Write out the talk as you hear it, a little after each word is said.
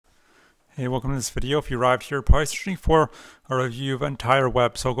Hey, welcome to this video. If you arrived here, probably searching for a review of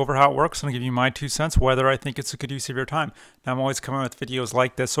Entireweb. So I'll go over how it works and I'll give you my 2 cents, whether I think it's a good use of your time. Now, I'm always coming with videos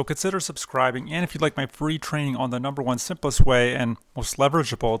like this, so consider subscribing. And if you'd like my free training on the #1 simplest way and most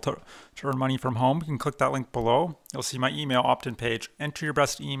leverageable to earn money from home, you can click that link below. You'll see my email opt-in page. Enter your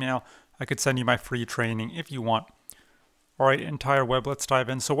best email. I could send you my free training if you want. All right, Entireweb, let's dive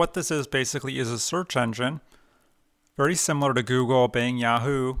in. So what this is basically is a search engine, very similar to Google, Bing,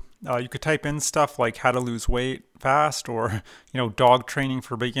 Yahoo. You could type in stuff like how to lose weight fast or, dog training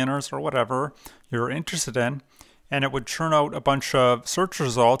for beginners or whatever you're interested in. And it would churn out a bunch of search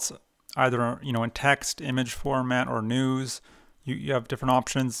results, either, in text, image format, or news. You have different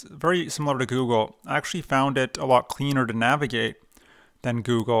options, very similar to Google. I actually found it a lot cleaner to navigate than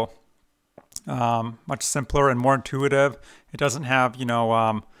Google. Much simpler and more intuitive. It doesn't have,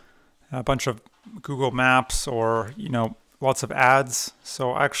 a bunch of Google Maps or, lots of ads.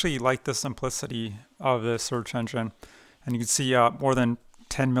 So I actually like the simplicity of the search engine. And you can see more than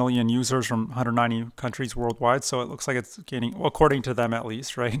 10 million users from 190 countries worldwide. So it looks like it's gaining, well, according to them at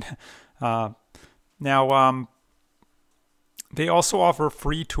least, right? Now, they also offer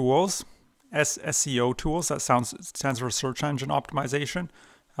free tools, SEO tools. That stands for search engine optimization.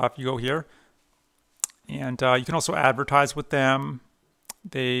 If you go here, and you can also advertise with them.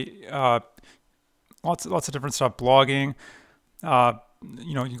 They lots of different stuff, blogging.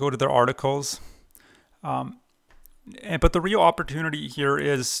 You can go to their articles. But the real opportunity here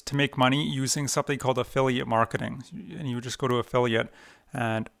is to make money using something called affiliate marketing. And you would just go to affiliate,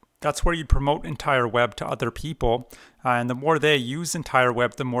 and that's where you'd promote Entireweb to other people. And the more they use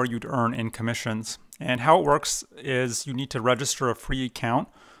Entireweb, the more you'd earn in commissions. And how it works is you need to register a free account,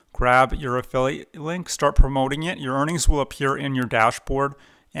 grab your affiliate link, start promoting it. Your earnings will appear in your dashboard,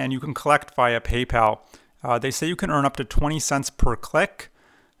 and you can collect via PayPal. They say you can earn up to 20 cents per click,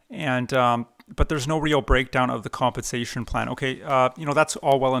 and but there's no real breakdown of the compensation plan. Okay, that's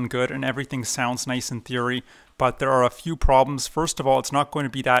all well and good, and everything sounds nice in theory, but there are a few problems. First of all, it's not going to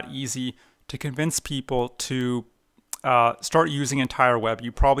be that easy to convince people to start using Entireweb.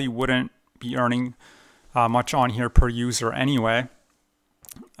 You probably wouldn't be earning much on here per user anyway.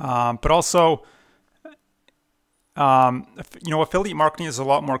 But also, affiliate marketing is a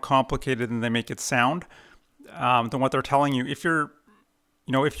lot more complicated than they make it sound, than what they're telling you. If you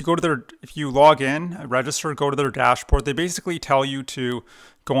log in, register, go to their dashboard, they basically tell you to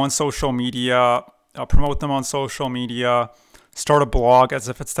go on social media, promote them on social media, start a blog, as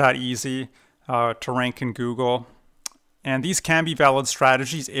if it's that easy to rank in Google. And these can be valid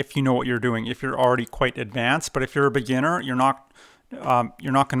strategies if you know what you're doing, if you're already quite advanced. But if you're a beginner, you're not going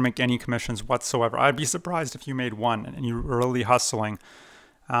to make any commissions whatsoever. I'd be surprised if you made one and you're really hustling.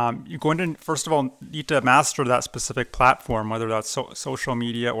 You're going to, first of all, need to master that specific platform, whether that's social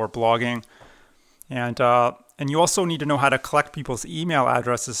media or blogging. And you also need to know how to collect people's email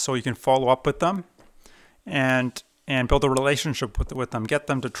addresses so you can follow up with them and build a relationship with them, get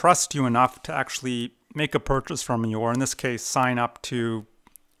them to trust you enough to actually make a purchase from you, or in this case, sign up to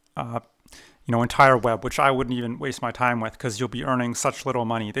Entireweb, which I wouldn't even waste my time with because you'll be earning such little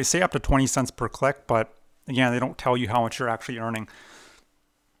money. They say up to 20 cents per click, but again, they don't tell you how much you're actually earning.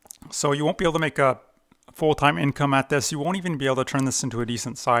 So you won't be able to make a full-time income at this. You won't even be able to turn this into a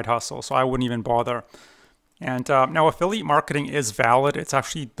decent side hustle, so I wouldn't even bother. And now affiliate marketing is valid. It's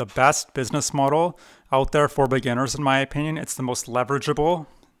actually the best business model out there for beginners, in my opinion. It's the most leverageable,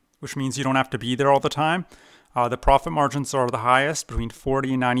 which means you don't have to be there all the time. The profit margins are the highest, between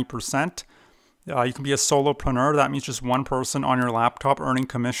 40 and 90%. You can be a solopreneur. That means just one person on your laptop earning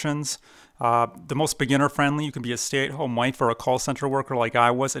commissions. The most beginner friendly, you can be a stay-at-home wife or a call center worker like I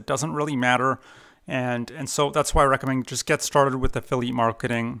was. It doesn't really matter. And so that's why I recommend just get started with affiliate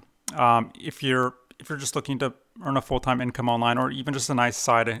marketing. If you're just looking to earn a full-time income online, or even just a nice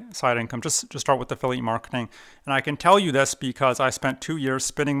side income, just start with affiliate marketing. And I can tell you this because I spent 2 years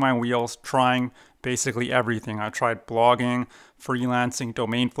spinning my wheels trying basically everything. I tried blogging, freelancing,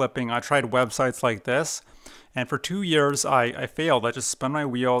 domain flipping. I tried websites like this. And for 2 years, I failed. I just spun my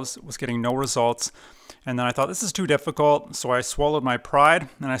wheels, was getting no results. And then I thought, this is too difficult. So I swallowed my pride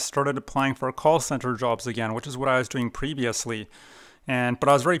and I started applying for call center jobs again, which is what I was doing previously. But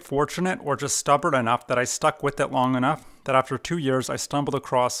I was very fortunate, or just stubborn enough, that I stuck with it long enough that after 2 years, I stumbled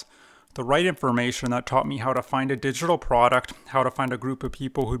across the right information that taught me how to find a digital product, how to find a group of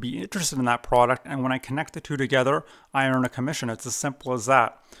people who'd be interested in that product. And when I connect the two together, I earn a commission. It's as simple as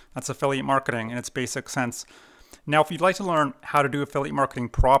that. That's affiliate marketing in its basic sense. Now, if you'd like to learn how to do affiliate marketing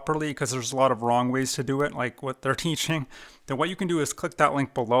properly, because there's a lot of wrong ways to do it, like what they're teaching, then what you can do is click that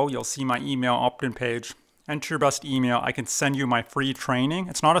link below. You'll see my email opt-in page. enter your best email, I can send you my free training.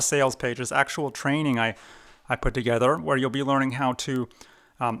 It's not a sales page, it's actual training I put together where you'll be learning how to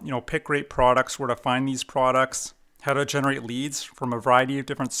pick great products, where to find these products, how to generate leads from a variety of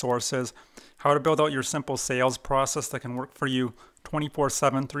different sources, how to build out your simple sales process that can work for you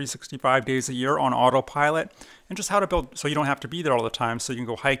 24/7, 365 days a year on autopilot, and just how to build so you don't have to be there all the time, so you can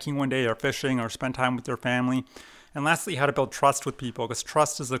go hiking one day or fishing or spend time with your family. And lastly, how to build trust with people, because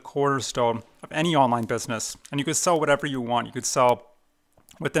trust is the cornerstone of any online business. And you could sell whatever you want. You could sell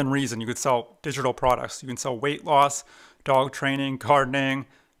within reason. You could sell digital products. You can sell weight loss, dog training, gardening,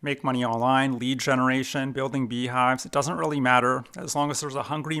 make money online, lead generation, building beehives. It doesn't really matter as long as there's a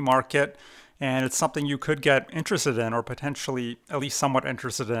hungry market and it's something you could get interested in, or potentially at least somewhat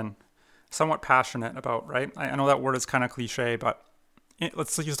interested in, somewhat passionate about, right? I know that word is kind of cliche, but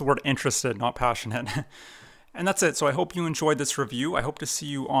let's use the word interested, not passionate. And that's it. So I hope you enjoyed this review. I hope to see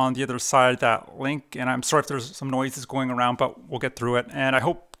you on the other side of that link. And I'm sorry if there's some noises going around, but we'll get through it. And I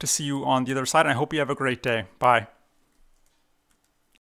hope to see you on the other side. And I hope you have a great day. Bye.